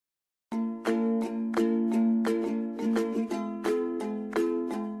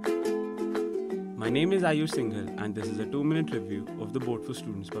name is Ayush and this is a 2-minute review of the Board for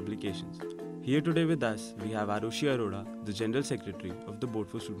Students publications. Here today with us, we have Aarushi Arora, the General Secretary of the Board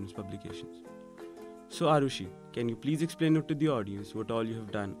for Students publications. So Aarushi, can you please explain to the audience what all you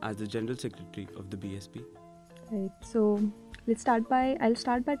have done as the General Secretary of the BSP? Right, so I'll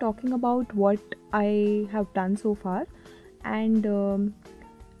start by talking about what I have done so far, and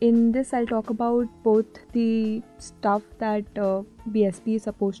in this I'll talk about both the stuff that BSP is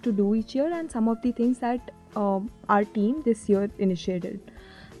supposed to do each year and some of the things that our team this year initiated.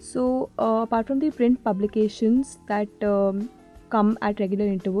 So apart from the print publications that come at regular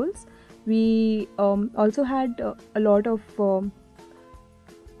intervals, we also had a lot of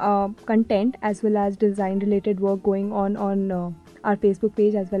content as well as design related work going on our Facebook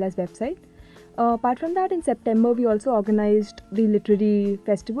page as well as website. Apart from that, in September we also organized the literary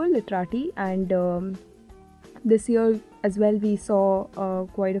festival Literati, and this year as well we saw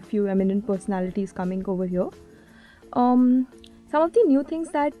quite a few eminent personalities coming over here. Some of the new things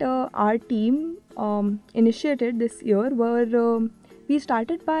that our team initiated this year were we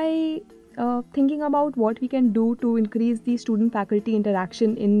started by thinking about what we can do to increase the student-faculty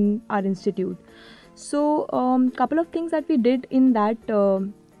interaction in our institute. So, couple of things that we did in that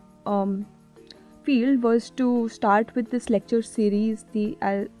field was to start with this lecture series,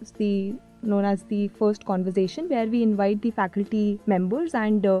 known as the First Conversation, where we invite the faculty members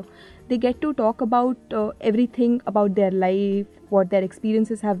and they get to talk about everything about their life, what their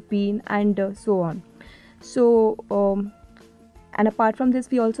experiences have been, and so on. So, and apart from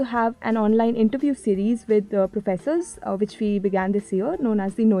this, we also have an online interview series with professors, which we began this year, known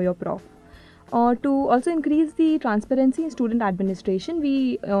as the Know Your Prof. To also increase the transparency in student administration,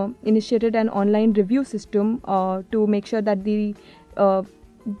 we initiated an online review system to make sure that the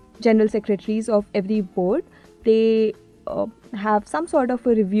general secretaries of every board, they have some sort of a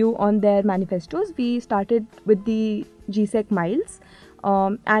review on their manifestos. We started with the GSEC miles,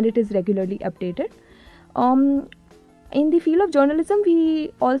 and it is regularly updated. In the field of journalism,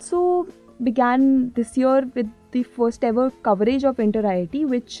 we also began this year with the first ever coverage of Inter-IIT,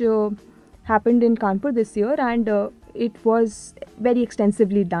 which happened in Kanpur this year, and it was very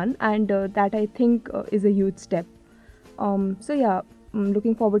extensively done, and that I think is a huge step. So yeah, I'm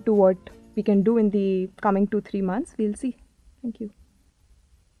looking forward to what we can do in the coming 2-3 months. We'll see. Thank you.